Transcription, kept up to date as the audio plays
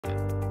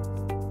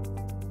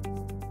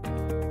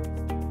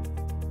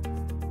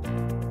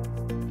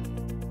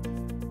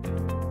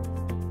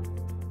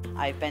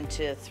I've been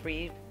to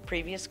 3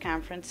 previous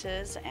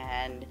conferences,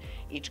 and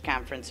each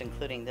conference,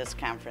 including this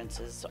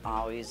conference, is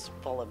always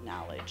full of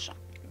knowledge.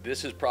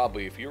 This is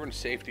probably, if you're in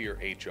safety or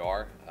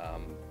HR,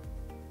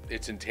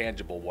 it's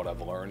intangible what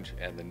I've learned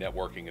and the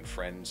networking and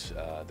friends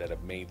that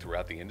I've made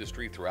throughout the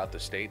industry, throughout the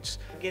states.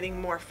 Getting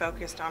more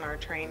focused on our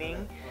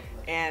training,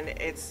 and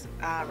it's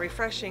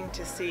refreshing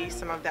to see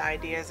some of the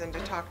ideas and to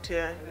talk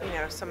to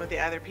some of the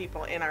other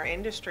people in our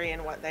industry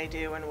and what they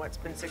do and what's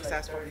been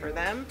successful for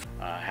them.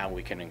 How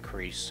we can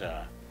increase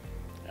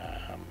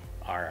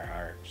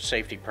our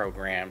safety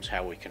programs,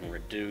 how we can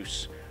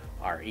reduce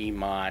our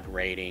EMOD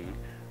rating,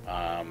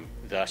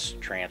 thus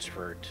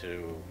translate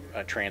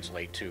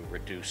to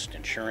reduced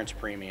insurance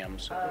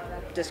premiums.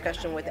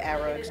 Discussion with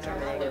Arrow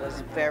Exterminating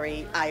was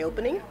very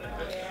eye-opening,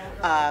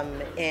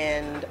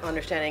 and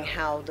understanding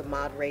how the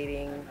mod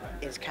rating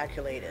is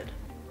calculated.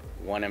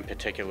 One in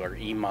particular,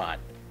 EMOD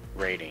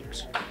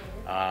ratings,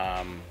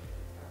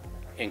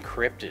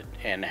 encrypted,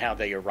 and how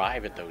they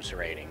arrive at those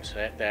ratings.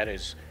 That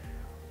is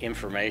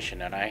information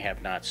that I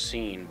have not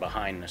seen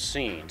behind the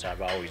scenes.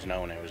 I've always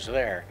known it was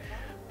there,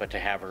 but to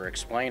have her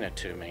explain it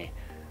to me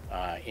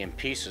in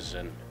pieces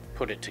and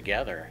put it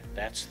together,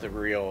 that's the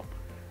real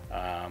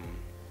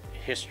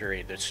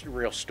history, the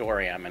real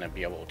story I'm going to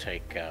be able to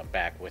take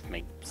back with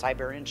me.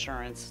 Cyber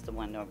insurance, the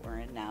one that we're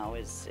in now,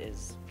 is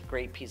a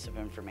great piece of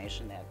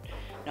information that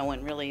no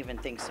one really even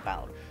thinks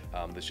about.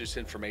 There's just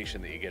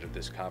information that you get at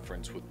this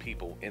conference with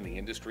people in the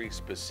industry,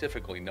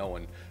 specifically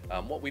knowing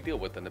what we deal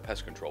with in the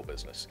pest control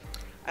business.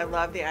 I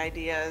love the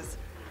ideas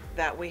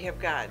that we have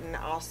gotten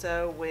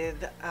also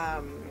with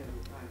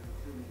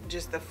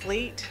just the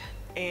fleet,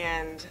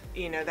 and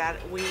that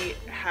we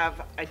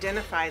have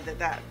identified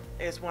that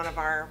is one of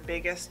our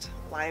biggest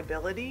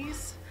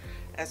liabilities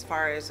as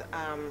far as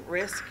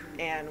risk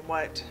and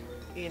what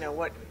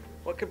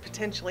could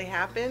potentially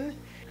happen.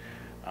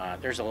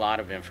 There's a lot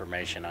of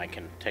information I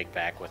can take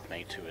back with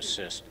me to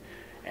assist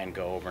and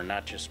go over,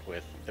 not just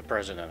with the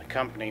president of the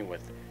company,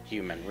 with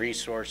human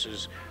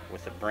resources,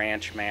 with the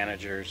branch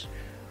managers,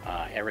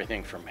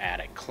 everything from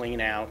attic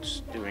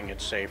cleanouts, doing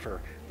it safer,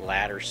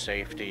 ladder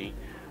safety,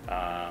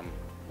 a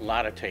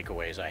lot of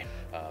takeaways.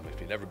 If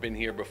you've never been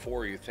here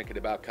before or you're thinking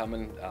about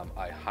coming,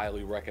 I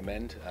highly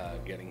recommend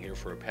getting here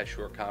for a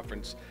PestSure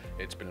conference.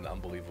 It's been an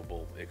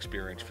unbelievable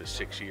experience for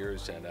 6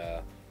 years, and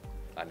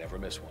I never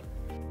miss one.